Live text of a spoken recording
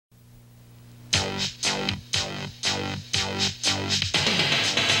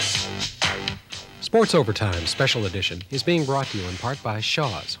Sports Overtime Special Edition is being brought to you in part by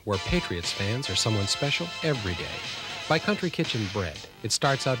Shaw's, where Patriots fans are someone special every day. By Country Kitchen Bread, it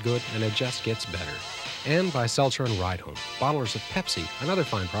starts out good and it just gets better. And by Seltzer and Ride Home, bottlers of Pepsi and other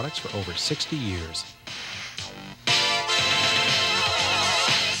fine products for over 60 years.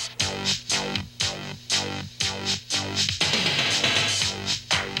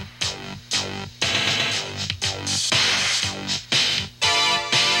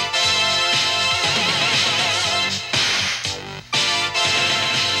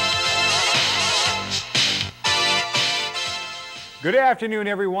 Good afternoon,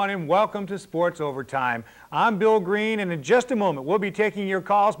 everyone, and welcome to Sports Overtime. I'm Bill Green, and in just a moment, we'll be taking your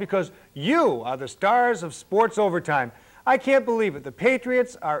calls because you are the stars of Sports Overtime. I can't believe it. The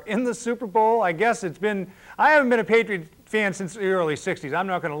Patriots are in the Super Bowl. I haven't been a Patriot fan since the early 60s. I'm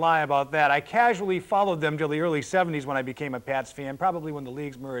not going to lie about that. I casually followed them till the early 70s when I became a Pats fan, probably when the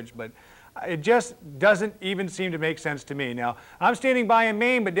leagues merged, but it just doesn't even seem to make sense to me. Now, I'm standing by in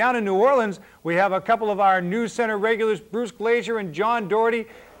Maine, but down in New Orleans, we have a couple of our News Center regulars, Bruce Glazier and John Doherty.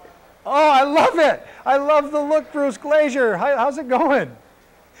 Oh, I love it. I love the look, Bruce Glazier. How's it going?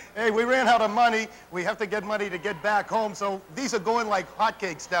 Hey, we ran out of money. We have to get money to get back home, so these are going like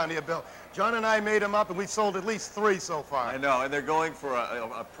hotcakes down here, Bill. John and I made them up, and we've sold at least 3 so far. I know, and they're going for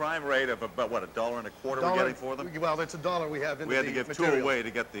a prime rate of about, what, $1.25 we're getting for them? Well, it's $1 we have in the material. We had to give materials. 2 away to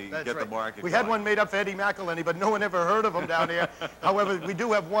get the market. We had one made up for Eddie McElhenney, but no one ever heard of him down here. However, we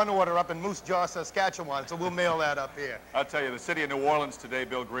do have one order up in Moose Jaw, Saskatchewan, so we'll mail that up here. I'll tell you, the city of New Orleans today,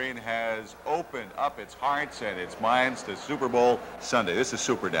 Bill Green, has opened up its hearts and its minds to Super Bowl Sunday. This is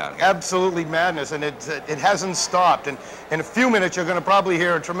super down here. Absolutely madness, and it hasn't stopped. And in a few minutes, you're going to probably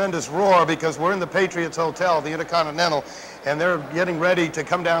hear a tremendous roar because we're in the Patriots Hotel, the Intercontinental, and they're getting ready to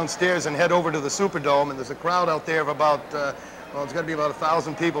come downstairs and head over to the Superdome, and there's a crowd out there of about, well, it's going to be about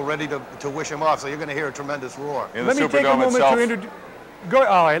 1,000 people ready to wish him off, so you're going to hear a tremendous roar. Let me take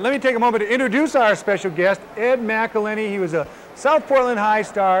a moment to introduce our special guest, Ed McElhenney. He was a South Portland High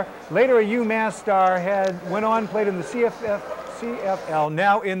star, later a UMass star, went on, played in the CFL,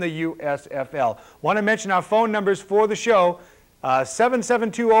 now in the USFL. Want to mention our phone numbers for the show,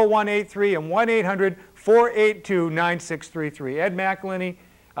 772-0183 and 1-800-482-9633. Ed McElhenney,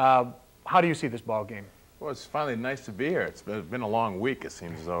 how do you see this ball game? Well, it's finally nice to be here. It's been a long week, it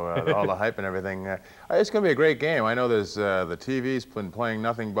seems, though, all the hype and everything. It's going to be a great game. I know there's the TV's been playing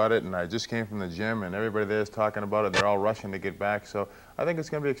nothing but it, and I just came from the gym, and everybody there is talking about it. They're all rushing to get back, so I think it's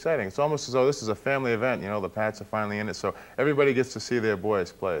going to be exciting. It's almost as though this is a family event. You know, the Pats are finally in it, so everybody gets to see their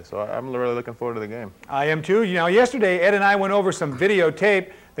boys play. So I'm really looking forward to the game. I am, too. You know, yesterday, Ed and I went over some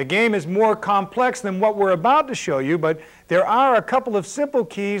videotape. The game is more complex than what we're about to show you, but there are a couple of simple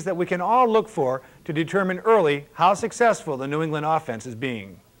keys that we can all look for to determine early how successful the New England offense is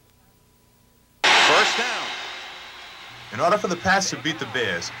being. First down. In order for the Pats to beat the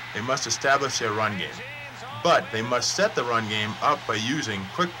Bears, they must establish their run game. But they must set the run game up by using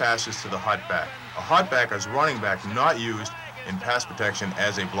quick passes to the hot back. A hot back is running back not used in pass protection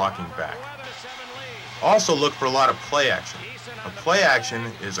as a blocking back. Also look for a lot of play action. A play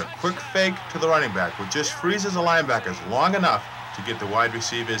action is a quick fake to the running back, which just freezes the linebackers long enough to get the wide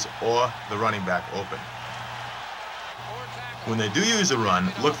receivers or the running back open. When they do use a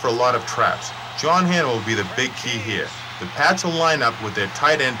run, look for a lot of traps. John Hanna will be the big key here. The Pats will line up with their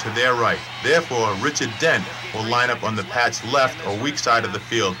tight end to their right. Therefore, Richard Dent will line up on the Pats' left or weak side of the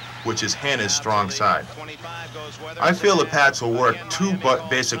field, which is Hanna's strong side. I feel the Pats will work 2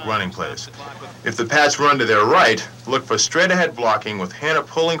 basic running plays. If the Pats run to their right, look for straight-ahead blocking with Hanna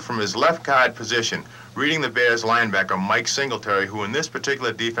pulling from his left guard position, reading the Bears linebacker Mike Singletary, who in this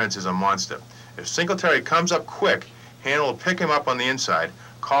particular defense is a monster. If Singletary comes up quick, Hanna will pick him up on the inside.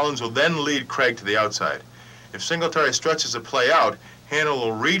 Collins will then lead Craig to the outside. If Singletary stretches a play out, Hanna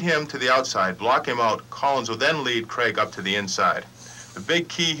will read him to the outside, block him out. Collins will then lead Craig up to the inside. The big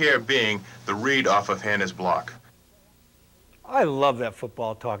key here being the read off of Hanna's block. I love that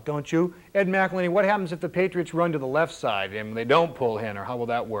football talk, don't you? Ed McElhenney, what happens if the Patriots run to the left side and they don't pull Hanna? How will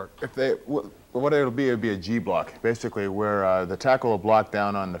that work? If they, what it'll be a G block, basically where the tackle will block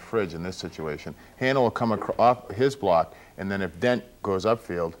down on the fridge in this situation. Hanna will come off his block, and then if Dent goes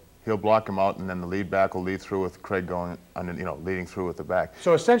upfield, he'll block him out, and then the lead back will lead through with Craig going, leading through with the back.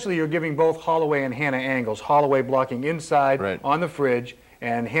 So essentially you're giving both Holloway and Hanna angles. Holloway blocking inside on the fridge,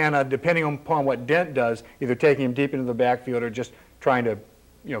 and Hanna, depending upon what Dent does, either taking him deep into the backfield or just trying to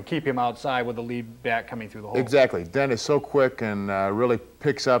keep him outside with the lead back coming through the hole. Exactly. Dent is so quick and really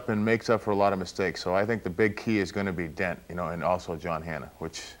picks up and makes up for a lot of mistakes. So I think the big key is going to be Dent, and also John Hanna,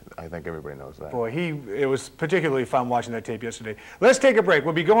 which I think everybody knows that. Boy, it was particularly fun watching that tape yesterday. Let's take a break.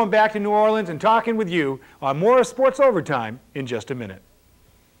 We'll be going back to New Orleans and talking with you on more of Sports Overtime in just a minute.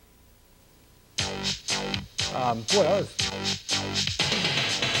 Boy, that was...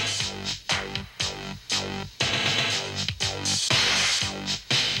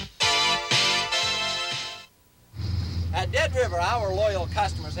 At Dead River, our loyal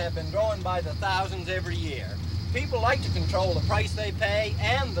customers have been growing by the thousands every year. People like to control the price they pay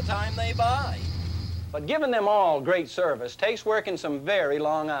and the time they buy. But giving them all great service takes working some very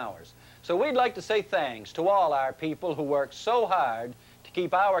long hours. So we'd like to say thanks to all our people who work so hard to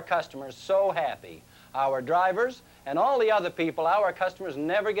keep our customers so happy. Our drivers and all the other people our customers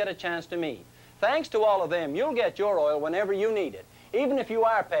never get a chance to meet. Thanks to all of them, you'll get your oil whenever you need it, even if you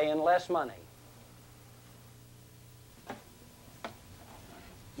are paying less money.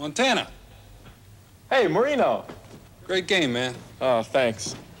 Montana. Hey, Marino. Great game, man. Oh,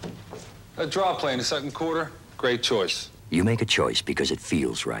 thanks. That draw play in the second quarter, great choice. You make a choice because it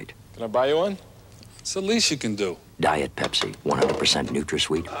feels right. Can I buy you one? It's the least you can do. Diet Pepsi, 100%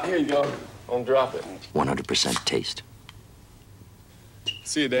 NutraSweet. Here you go. Don't drop it. 100% taste.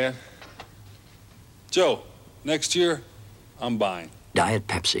 See you, Dan. Joe, next year, I'm buying. Diet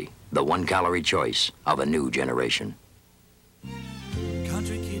Pepsi, the one-calorie choice of a new generation.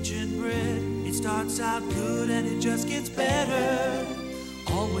 Country kitchen bread, it starts out good and it just gets better.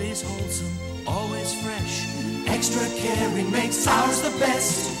 Always wholesome, always fresh. Extra caring makes ours the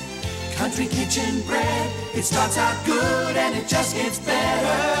best. Country kitchen bread, it starts out good and it just gets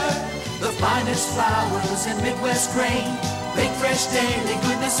better. The finest flours and Midwest grain, baked fresh daily,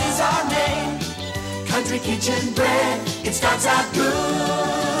 goodness is our name. Country kitchen bread, it starts out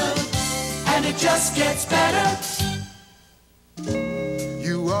good and it just gets better.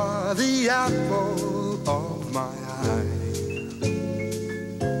 You are the apple of my eye.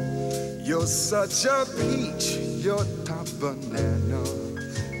 You're such a peach, you're top banana.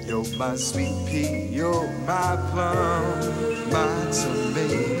 You're my sweet pea, you're my plum, my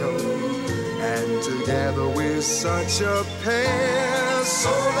tomato. And together we're such a pair. So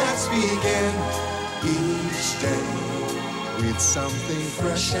let's begin each day with something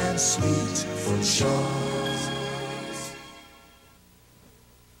fresh and sweet for sure.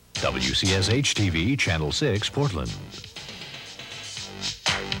 WCSH-TV, Channel 6, Portland.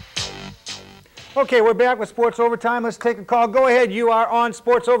 Okay, we're back with Sports Overtime. Let's take a call. Go ahead. You are on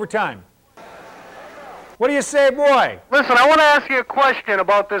Sports Overtime. What do you say, boy? Listen, I want to ask you a question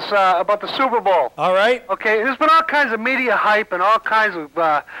about this, about the Super Bowl. All right. Okay, there's been all kinds of media hype and all kinds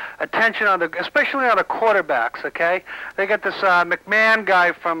of attention on especially on the quarterbacks. Okay, they got this McMahon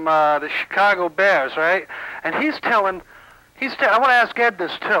guy from the Chicago Bears, right? And I want to ask Ed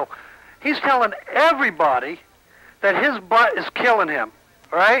this too. He's telling everybody that his butt is killing him,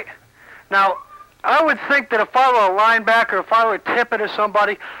 right? Now, I would think that if I were a linebacker, if I were a Tippett or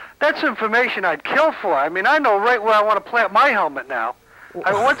somebody, that's information I'd kill for. I mean, I know right where I want to plant my helmet now.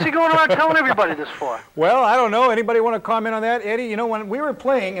 What's he going around telling everybody this for? Well, I don't know. Anybody want to comment on that? Eddie, when we were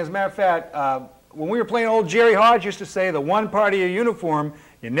playing, as a matter of fact, when we were playing, old Jerry Hodge used to say the one part of your uniform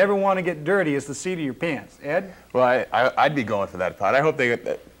you never want to get dirty is the seat of your pants. Ed? Well, I'd be going for that part. I hope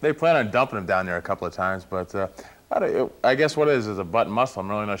they plan on dumping him down there a couple of times, but I guess what it is a butt muscle.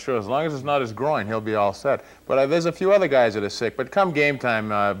 I'm really not sure. As long as it's not his groin, he'll be all set. But there's a few other guys that are sick. But come game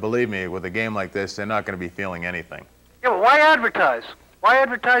time, believe me, with a game like this, they're not going to be feeling anything. Yeah, but why advertise? Why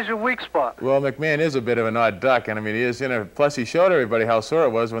advertise your weak spot? Well, McMahon is a bit of an odd duck, and I mean, he is, plus he showed everybody how sore it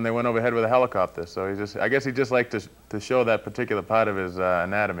was when they went overhead with a helicopter. So I guess he just liked to show that particular part of his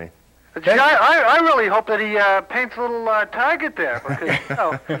anatomy. I really hope that he paints a little target there.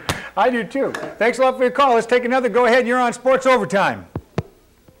 Because, I do too. Thanks a lot for your call. Let's take another. Go ahead. You're on Sports Overtime.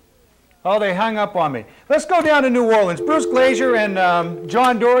 Oh, they hung up on me. Let's go down to New Orleans. Bruce Glazier and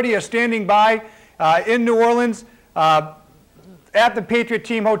John Doherty are standing by in New Orleans at the Patriot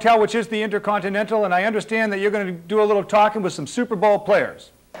Team Hotel, which is the Intercontinental, and I understand that you're going to do a little talking with some Super Bowl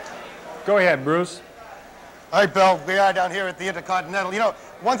players. Go ahead, Bruce. All right, Bill, we are down here at the Intercontinental.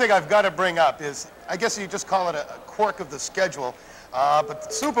 One thing I've got to bring up is, I guess you just call it a quirk of the schedule, but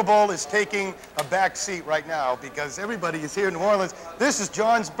the Super Bowl is taking a back seat right now because everybody is here in New Orleans. This is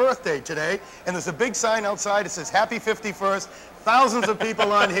John's birthday today, and there's a big sign outside that says Happy 51st Thousands of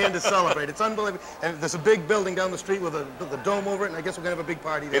people on hand to celebrate. It's unbelievable. And there's a big building down the street with a dome over it, and I guess we're going to have a big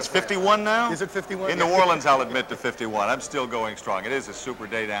party there. It's 51 now? Is it 51? In New Orleans, I'll admit to 51. I'm still going strong. It is a super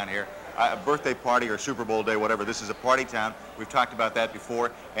day down here. A birthday party or Super Bowl day, whatever. This is a party town. We've talked about that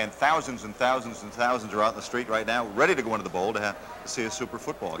before. And thousands and thousands and thousands are out in the street right now, ready to go into the bowl to see a super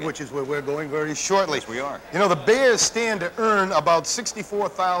football game. Which is where we're going very shortly. Yes, we are. You know, the Bears stand to earn about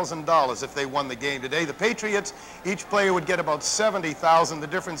 $64,000 if they won the game today. The Patriots, each player would get about $70,000, the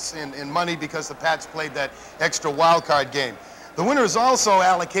difference in money because the Pats played that extra wild card game. The winner is also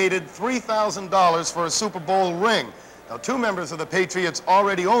allocated $3,000 for a Super Bowl ring. Now, two members of the Patriots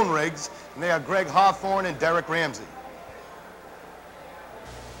already own rings, and they are Greg Hawthorne and Derek Ramsey.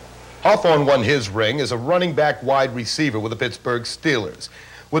 Hawthorne won his ring as a running back wide receiver with the Pittsburgh Steelers.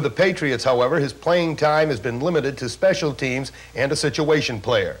 With the Patriots, however, his playing time has been limited to special teams and a situation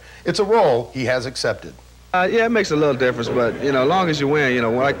player. It's a role he has accepted. Yeah, it makes a little difference, but, you know, as long as you win, you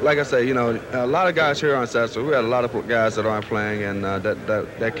know, like I say, you know, a lot of guys here on Saturday, we had a lot of guys that aren't playing and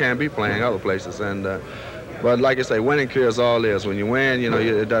that can be playing other places. But like I say, winning cures all this. When you win, you know,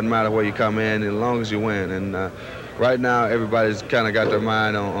 it doesn't matter where you come in, as long as you win. And right now, everybody's kind of got their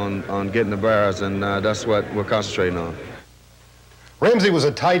mind on getting the Bears, and that's what we're concentrating on. Ramsey was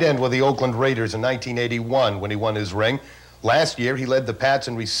a tight end with the Oakland Raiders in 1981 when he won his ring. Last year, he led the Pats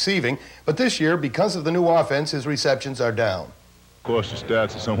in receiving, but this year, because of the new offense, his receptions are down. Of course, your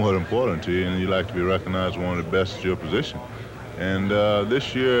stats are somewhat important to you, and you like to be recognized as one of the best at your position. And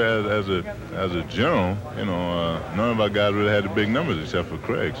this year, as a general, you know, none of our guys really had the big numbers except for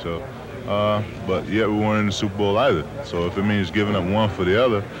Craig. So, but yet we weren't in the Super Bowl either. So if it means giving up one for the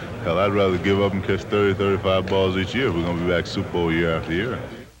other, hell, I'd rather give up and catch 30, 35 balls each year if we're going to be back Super Bowl year after year.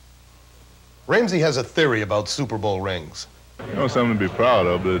 Ramsey has a theory about Super Bowl rings. You know, something to be proud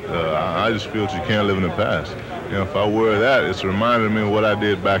of, but I just feel that you can't live in the past. You know, if I wear that, it's a reminder to me of what I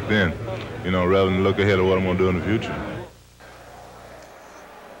did back then, you know, rather than look ahead of what I'm going to do in the future.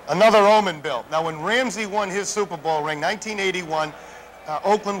 Another omen, Bill. Now, when Ramsey won his Super Bowl ring, 1981,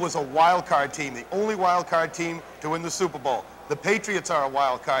 Oakland was a wild card team, the only wild card team to win the Super Bowl. The Patriots are a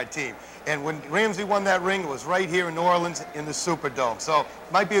wild card team. And when Ramsey won that ring, it was right here in New Orleans in the Superdome. So,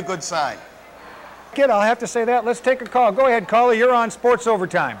 it might be a good sign. Kid, I'll have to say that. Let's take a call. Go ahead, caller. You're on Sports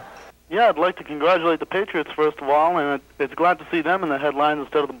Overtime. Yeah, I'd like to congratulate the Patriots, first of all, and it's glad to see them in the headlines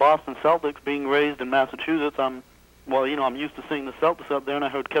instead of the Boston Celtics being raised in Massachusetts. Well, you know, I'm used to seeing the Celtics up there, and I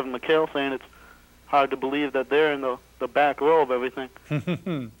heard Kevin McHale saying it's hard to believe that they're in the back row of everything.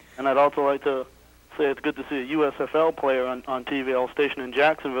 And I'd also like to say it's good to see a USFL player on TV. I was stationed in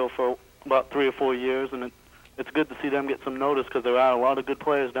Jacksonville for about 3 or 4 years, and it's good to see them get some notice because there are a lot of good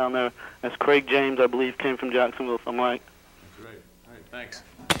players down there. As Craig James, I believe, came from Jacksonville, if I'm right. That's great. All right, thanks.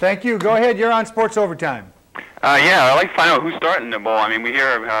 Thank you. Go ahead. You're on Sports Overtime. Yeah, I'd like to find out who's starting the bowl. I mean, we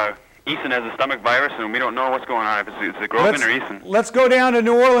hear Eason has a stomach virus, and we don't know what's going on, if it's Grogan or Eason. Let's go down to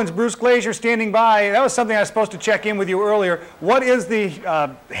New Orleans. Bruce Glazier standing by. That was something I was supposed to check in with you earlier. What is the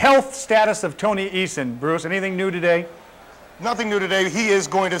health status of Tony Eason, Bruce? Anything new today? Nothing new today. He is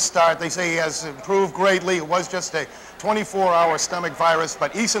going to start. They say he has improved greatly. It was just a 24-hour stomach virus,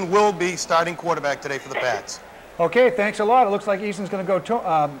 but Eason will be starting quarterback today for the Pats. Okay, thanks a lot. It looks like Eason's going to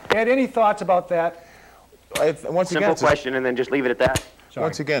go. Ed, any thoughts about that? Simple question, and then just leave it at that. Sorry.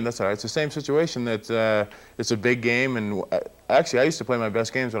 Once again, that's all right. It's the same situation that it's a big game, and actually, I used to play my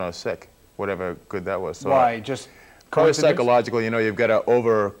best games when I was sick, whatever good that was. So why? Just probably psychological. You know, you've got to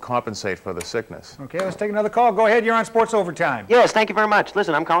overcompensate for the sickness. Okay, let's take another call. Go ahead. You're on Sports Overtime. Yes, thank you very much.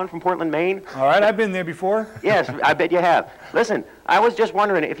 Listen, I'm calling from Portland, Maine. All right, I've been there before. Yes, I bet you have. Listen, I was just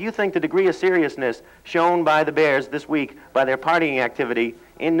wondering if you think the degree of seriousness shown by the Bears this week by their partying activity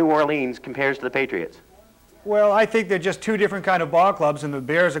in New Orleans compares to the Patriots. Well, I think they're just two different kind of ball clubs, and the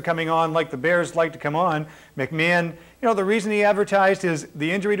Bears are coming on like the Bears like to come on. McMahon, you know, the reason he advertised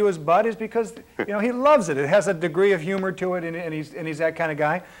the injury to his butt is because, you know, he loves it. It has a degree of humor to it, and he's that kind of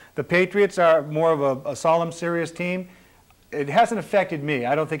guy. The Patriots are more of a solemn, serious team. It hasn't affected me.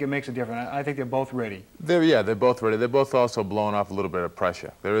 I don't think it makes a difference. I think they're both ready. They're both ready. They're both also blowing off a little bit of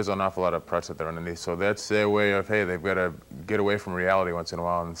pressure. There is an awful lot of pressure there underneath. So that's their way of, hey, they've got to get away from reality once in a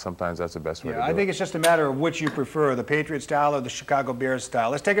while, and sometimes that's the best way to do it. I think it's just a matter of which you prefer, the Patriot style or the Chicago Bears style.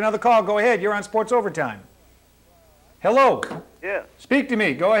 Let's take another call. Go ahead. You're on Sports Overtime. Hello. Yeah. Speak to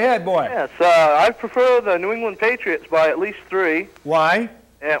me. Go ahead, boy. Yes, I prefer the New England Patriots by at least 3. Why?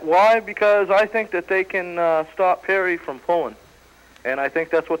 Why? Because I think that they can stop Perry from pulling. And I think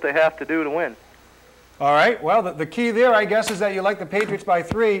that's what they have to do to win. All right. Well, the key there, I guess, is that you like the Patriots by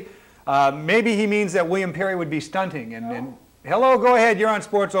 3. Maybe he means that William Perry would be stunting. And hello, go ahead. You're on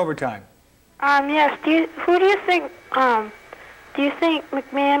Sports Overtime. Yes. Who do you think Do you think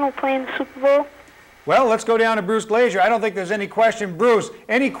McMahon will play in the Super Bowl? Well, let's go down to Bruce Glazier. I don't think there's any question. Bruce,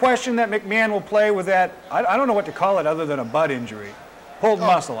 any question that McMahon will play with that, I don't know what to call it other than a butt injury. Pulled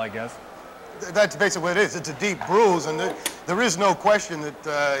muscle, I guess. That's basically what it is. It's a deep bruise, and there is no question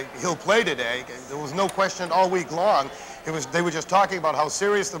that he'll play today. There was no question all week long. They were just talking about how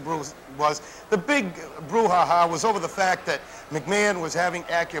serious the bruise was. The big brouhaha was over the fact that McMahon was having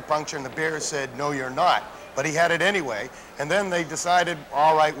acupuncture, and the Bears said, no, you're not. But he had it anyway, and then they decided,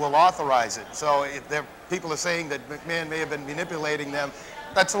 all right, we'll authorize it. So if people are saying that McMahon may have been manipulating them,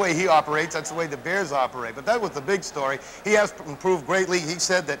 that's the way he operates, that's the way the Bears operate. But that was the big story. He has improved greatly. He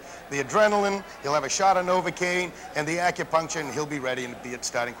said that the adrenaline, he'll have a shot of Novocaine, and the acupuncture, and he'll be ready and be at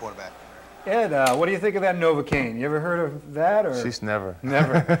starting quarterback. Ed, what do you think of that Novocaine? You ever heard of that? Or? She's never.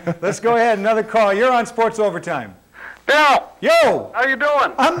 Never. Let's go ahead, another call. You're on Sports Overtime. Bill! Yo! How you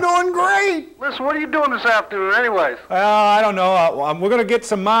doing? I'm doing great! Listen, what are you doing this afternoon anyways? I don't know. We're going to get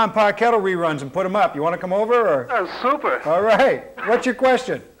some Ma and Pa Kettle reruns and put them up. You want to come over? Or? That's super. All right. What's your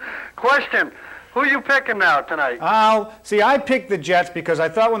question? Question. Who are you picking now tonight? See, I picked the Jets because I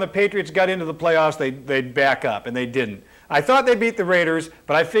thought when the Patriots got into the playoffs, they'd back up, and they didn't. I thought they beat the Raiders,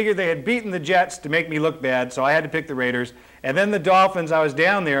 but I figured they had beaten the Jets to make me look bad, so I had to pick the Raiders. And then the Dolphins, I was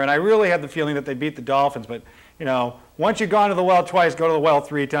down there, and I really had the feeling that they beat the Dolphins, but, you know, once you've gone to the well twice, go to the well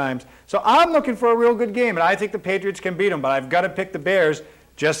 3 times. So I'm looking for a real good game, and I think the Patriots can beat them, but I've got to pick the Bears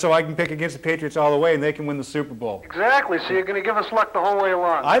just so I can pick against the Patriots all the way and they can win the Super Bowl. Exactly, so you're going to give us luck the whole way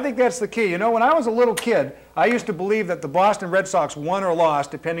along. I think that's the key. You know, when I was a little kid, I used to believe that the Boston Red Sox won or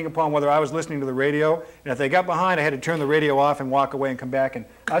lost depending upon whether I was listening to the radio, and if they got behind, I had to turn the radio off and walk away and come back. And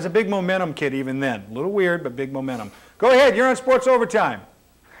I was a big momentum kid even then. A little weird, but big momentum. Go ahead, you're on Sports Overtime.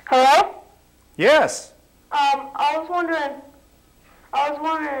 Hello? Yes. I was wondering if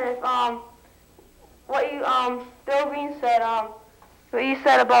what you Bill Green said what you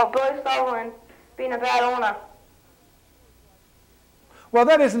said about Billy Sullivan being a bad owner. Well,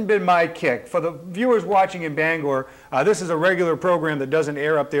 that hasn't been my kick. For the viewers watching in Bangor, this is a regular program that doesn't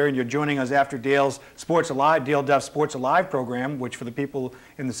air up there, and you're joining us after Dale's Sports Alive, Dale Duff's Sports Alive program, which for the people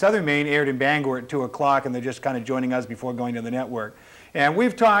in the southern Maine aired in Bangor at 2 o'clock, and they're just kind of joining us before going to the network. And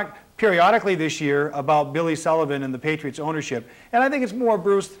we've talked periodically this year about Billy Sullivan and the Patriots ownership, and I think it's more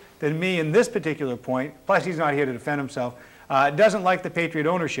Bruce than me in this particular point, plus he's not here to defend himself, doesn't like the Patriot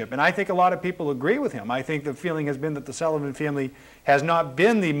ownership. And I think a lot of people agree with him. I think the feeling has been that the Sullivan family has not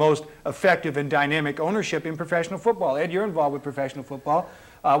been the most effective and dynamic ownership in professional football. Ed, you're involved with professional football.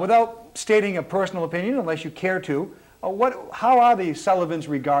 Without stating a personal opinion, unless you care to, how are the Sullivans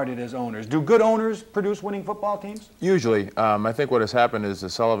regarded as owners? Do good owners produce winning football teams? Usually. I think what has happened is the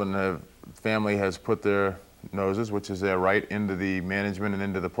Sullivan family has put their noses, which is their right, into the management and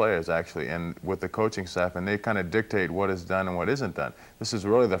into the players, actually, and with the coaching staff, and they kind of dictate what is done and what isn't done. This is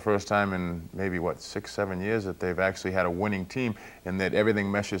really the first time in maybe, what, 6, 7 years that they've actually had a winning team and that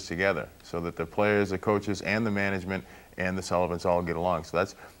everything meshes together so that the players, the coaches, and the management and the Sullivans all get along. So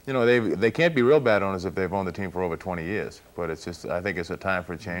that's, you know, they can't be real bad owners if they've owned the team for over 20 years. But it's just, I think it's a time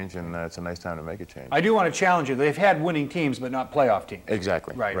for a change, and it's a nice time to make a change. I do want to challenge you. They've had winning teams, but not playoff teams.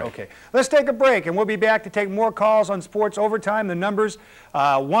 Exactly. Right, okay. Let's take a break, and we'll be back to take more calls on Sports Overtime. The numbers,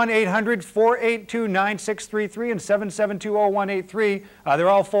 1-800-482-9633 and 772-0183. They're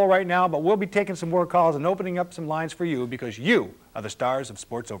all full right now, but we'll be taking some more calls and opening up some lines for you because you are the stars of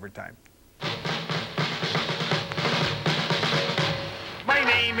Sports Overtime. My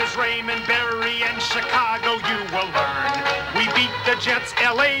name is Raymond Berry, and Chicago you will learn. We beat the Jets,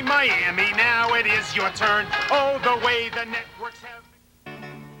 LA, Miami, now it is your turn. Oh, the way the networks have...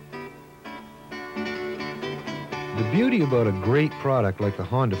 The beauty about a great product like the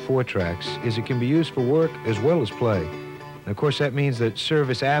Honda 4-Trax is it can be used for work as well as play. And of course, that means that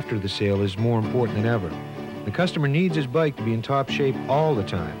service after the sale is more important than ever. The customer needs his bike to be in top shape all the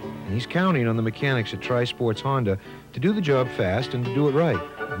time, and he's counting on the mechanics at Tri-Sports Honda to do the job fast and to do it right.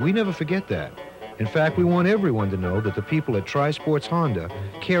 We never forget that. In fact, we want everyone to know that the people at Tri-Sports Honda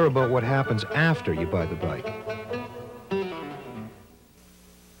care about what happens after you buy the bike.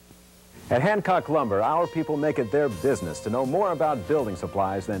 At Hancock Lumber, our people make it their business to know more about building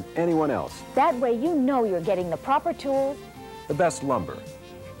supplies than anyone else. That way you know you're getting the proper tools, The best lumber,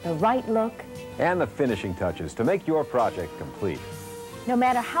 the right look, and the finishing touches to make your project complete. no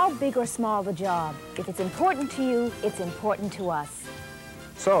matter how big or small the job. If it's important to you, it's important to us.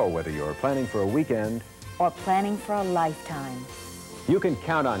 So, whether you're planning for a weekend or planning for a lifetime, you can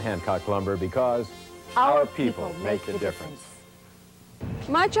count on Hancock Lumber because our people make the difference.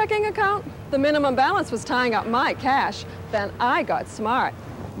 My checking account, the minimum balance was tying up my cash. Then I got smart.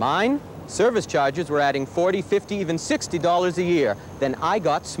 Mine? Service charges were adding $40, $50, even $60 a year. Then I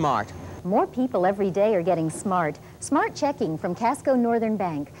got smart. More people every day are getting smart. Smart checking from Casco Northern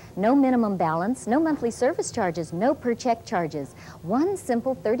Bank. No minimum balance, no monthly service charges, no per check charges. One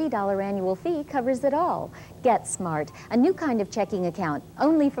simple $30 annual fee covers it all. Get smart, a new kind of checking account,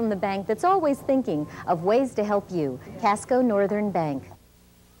 only from the bank that's always thinking of ways to help you. Casco Northern Bank.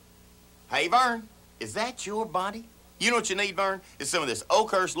 Hey, Vern, is that your body? You know what you need, Vern? It's some of this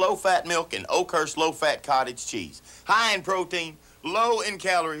Oakhurst low-fat milk and Oakhurst low-fat cottage cheese. High in protein, low in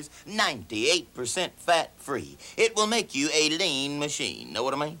calories, 98% fat-free. It will make you a lean machine, know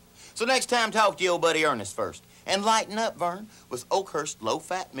what I mean? So next time, talk to your old buddy Ernest first. And lighten up, Vern, with Oakhurst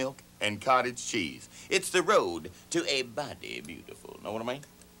low-fat milk and cottage cheese. It's the road to a body beautiful, know what I mean?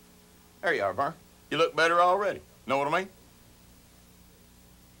 There you are, Vern. You look better already, know what I mean?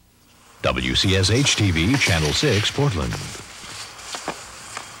 WCSH-TV, Channel 6, Portland.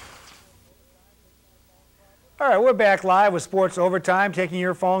 All right, we're back live with Sports Overtime, taking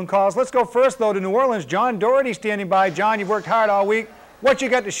your phone calls. Let's go first, though, to New Orleans. John Doherty standing by. John, you've worked hard all week. What you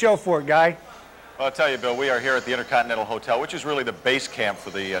got to show for it, guy? Well, I'll tell you, Bill, we are here at the Intercontinental Hotel, which is really the base camp for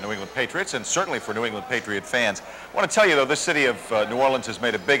the New England Patriots and certainly for New England Patriot fans. I want to tell you, though, this city of New Orleans has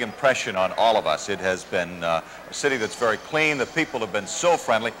made a big impression on all of us. It has been a city that's very clean. The people have been so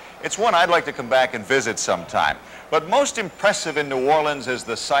friendly. It's one I'd like to come back and visit sometime. But most impressive in New Orleans is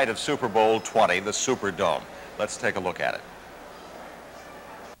the site of Super Bowl 20, the Superdome. Let's take a look at it.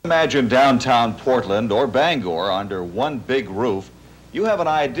 Imagine downtown Portland or Bangor under one big roof. You have an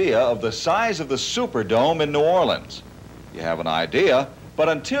idea of the size of the Superdome in New Orleans. You have an idea, but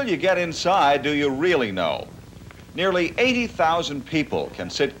until you get inside, do you really know? Nearly 80,000 people can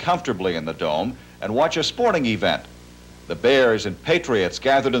sit comfortably in the dome and watch a sporting event. The Bears and Patriots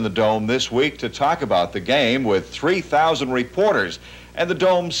gathered in the dome this week to talk about the game with 3,000 reporters, and the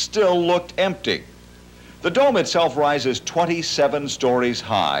dome still looked empty. The dome itself rises 27 stories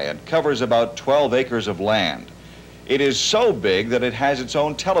high and covers about 12 acres of land. It is so big that it has its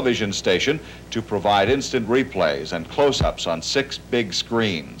own television station to provide instant replays and close-ups on 6 big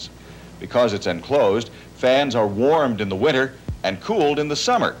screens. Because it's enclosed, fans are warmed in the winter and cooled in the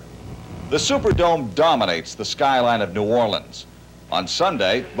summer. The Superdome dominates the skyline of New Orleans. On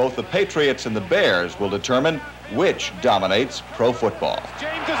Sunday, both the Patriots and the Bears will determine which dominates pro football.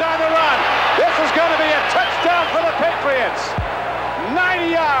 James is on the run. This is going to be a touchdown for the Patriots.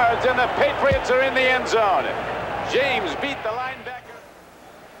 90 yards, and the Patriots are in the end zone. James beat the linebacker.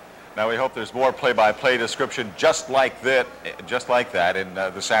 Now we hope there's more play-by-play description just like that in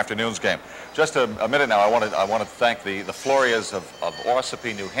this afternoon's game. Just a minute now. I want to thank the Florias of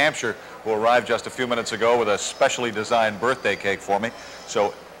Ossipee, New Hampshire, who arrived just a few minutes ago with a specially designed birthday cake for me.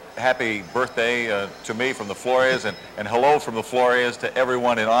 So happy birthday to me from the Florias, and hello from the Florias to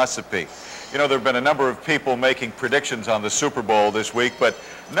everyone in Ossipee. You know, there have been a number of people making predictions on the Super Bowl this week, but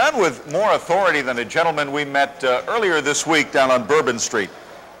none with more authority than a gentleman we met earlier this week down on Bourbon Street.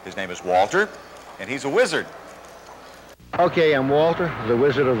 His name is Walter, and he's a wizard. Okay, I'm Walter, the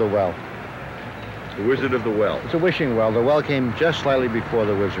Wizard of the Well. The Wizard of the Well. It's a wishing well. The well came just slightly before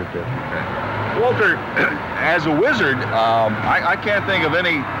the wizard did. Okay. Walter, as a wizard, I can't think of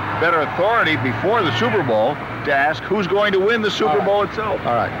any better authority before the Super Bowl to ask who's going to win the Super Bowl itself.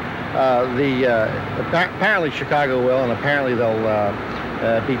 All right. Apparently Chicago will, and apparently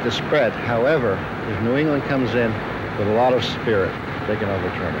they'll beat the spread. However, if New England comes in with a lot of spirit, they can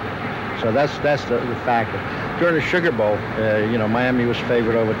overturn it. So that's the factor. During the Sugar Bowl, you know, Miami was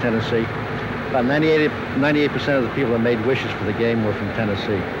favored over Tennessee. About 98% of the people that made wishes for the game were from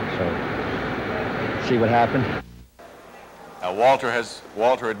Tennessee. So, see what happened. Now,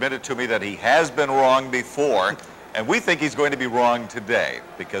 Walter admitted to me that he has been wrong before, and we think he's going to be wrong today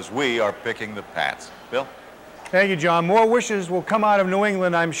because we are picking the Pats. Bill? Thank you, John. More wishes will come out of New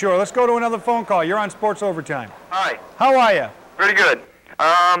England, I'm sure. Let's go to another phone call. You're on Sports Overtime. Hi. How are you? Pretty good.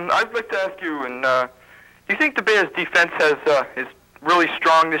 I'd like to ask you, do you think the Bears' defense is really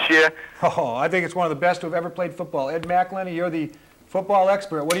strong this year? Oh, I think it's one of the best who've ever played football. Ed McElhenney, you're the football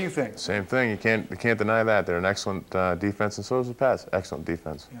expert. What do you think? Same thing. You can't deny that. They're an excellent defense, and so is the Pats. Excellent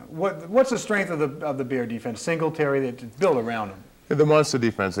defense. Yeah. What's the strength of the Bear defense? Singletary, that's built around him. The monster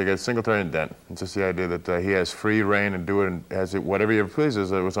defense. They got Singletary and Dent. It's just the idea that he has free reign and do it and has it whatever he ever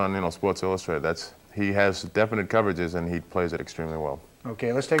pleases. It was on Sports Illustrated. He has definite coverages and he plays it extremely well.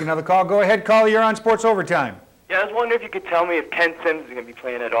 Okay, let's take another call. Go ahead, caller. You're on Sports Overtime. Yeah, I was wondering if you could tell me if Ken Sims is going to be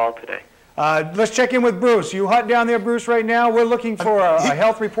playing at all today. Let's check in with Bruce. You hot down there, Bruce, right now? We're looking for a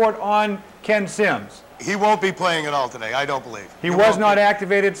health report on Ken Sims. He won't be playing at all today, I don't believe. He was not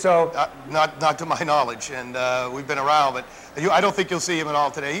activated, so... Not to my knowledge, and we've been around, but I don't think you'll see him at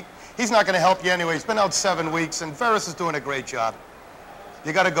all today. He's not going to help you anyway. He's been out 7 weeks, and Ferris is doing a great job.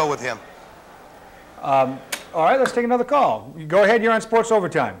 You got to go with him. All right, let's take another call. Go ahead, you're on Sports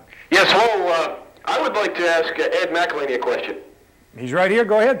Overtime. Yes, hello. I would like to ask Ed McElhaney a question. He's right here.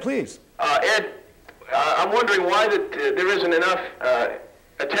 Go ahead, please. Ed, I'm wondering why there isn't enough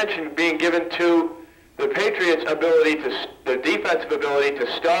attention being given to the Patriots' ability to, the defensive ability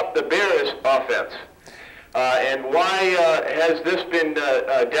to stop the Bears' offense. And why has this been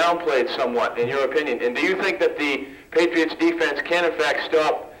downplayed somewhat, in your opinion? And do you think that the Patriots' defense can, in fact,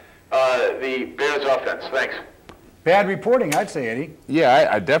 stop the Bears' offense? Thanks. Bad reporting, I'd say, Eddie. Yeah,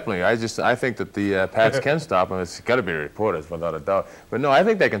 I definitely. I think that the Pats can stop them. It's got to be reporters, without a doubt. But no, I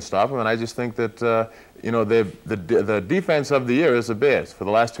think they can stop them, and I just think that you know, the defense of the year is the Bears. For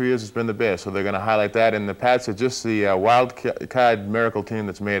the last 2 years, it's been the Bears, so they're going to highlight that. And the Pats are just the wild card miracle team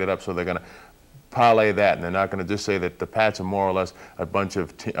that's made it up, so they're going to parlay that, and they're not going to just say that the Pats are more or less a bunch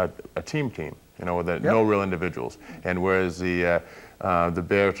of a team, you know, with no real individuals. And whereas the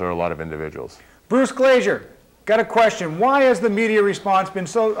Bears are a lot of individuals. Bruce Glazier. Got a question. Why has the media response been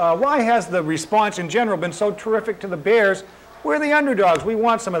so, why has the response in general been so terrific to the Bears? We're the underdogs. We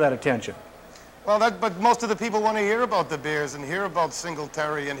want some of that attention. Well, but most of the people want to hear about the Bears and hear about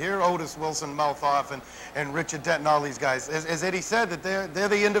Singletary and hear Otis Wilson mouth off and Richard Dent and all these guys. As Eddie said, that they're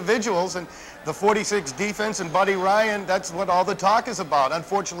the individuals, and the 46 defense and Buddy Ryan, that's what all the talk is about.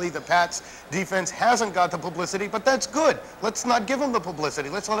 Unfortunately, the Pats defense hasn't got the publicity, but that's good. Let's not give them the publicity.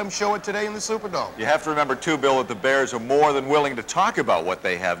 Let's let them show it today in the Superdome. You have to remember, too, Bill, that the Bears are more than willing to talk about what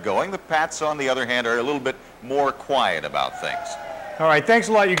they have going. The Pats, on the other hand, are a little bit more quiet about things. All right, thanks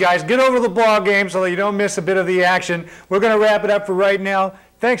a lot, you guys. Get over to the ball game so that you don't miss a bit of the action. We're going to wrap it up for right now.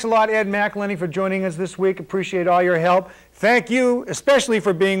 Thanks a lot, Ed McElhaney, for joining us this week. Appreciate all your help. Thank you, especially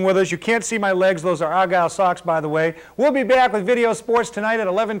for being with us. You can't see my legs. Those are Argyle socks, by the way. We'll be back with Video Sports tonight at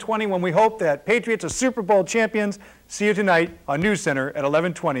 11:20 when we hope that Patriots are Super Bowl champions. See you tonight on News Center at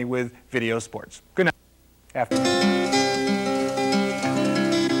 11:20 with Video Sports. Good night. Afternoon.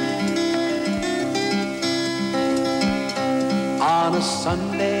 On a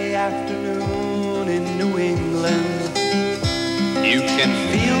Sunday afternoon in New England, you can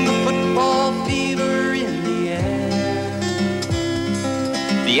feel the football fever in the air.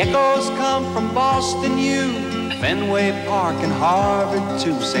 The echoes come from Boston U, Fenway Park and Harvard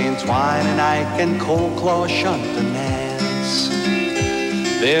too, St. Twine and Ike and Cold Claw shunt the Nance.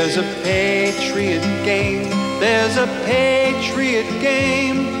 There's a Patriot game, there's a Patriot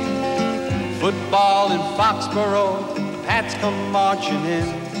game. Football in Foxborough, Pats come marching in.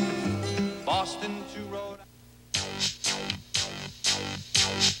 Boston to Rhode Island.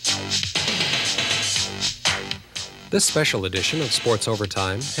 This special edition of Sports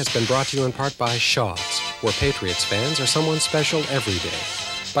Overtime has been brought to you in part by Shaw's, where Patriots fans are someone special every day.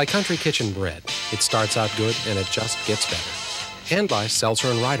 By Country Kitchen Bread, it starts out good and it just gets better. And by Seltzer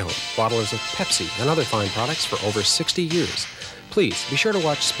and Ride-Home, bottlers of Pepsi and other fine products for over 60 years. Please be sure to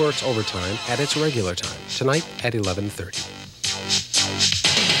watch Sports Overtime at its regular time, tonight at 11:30.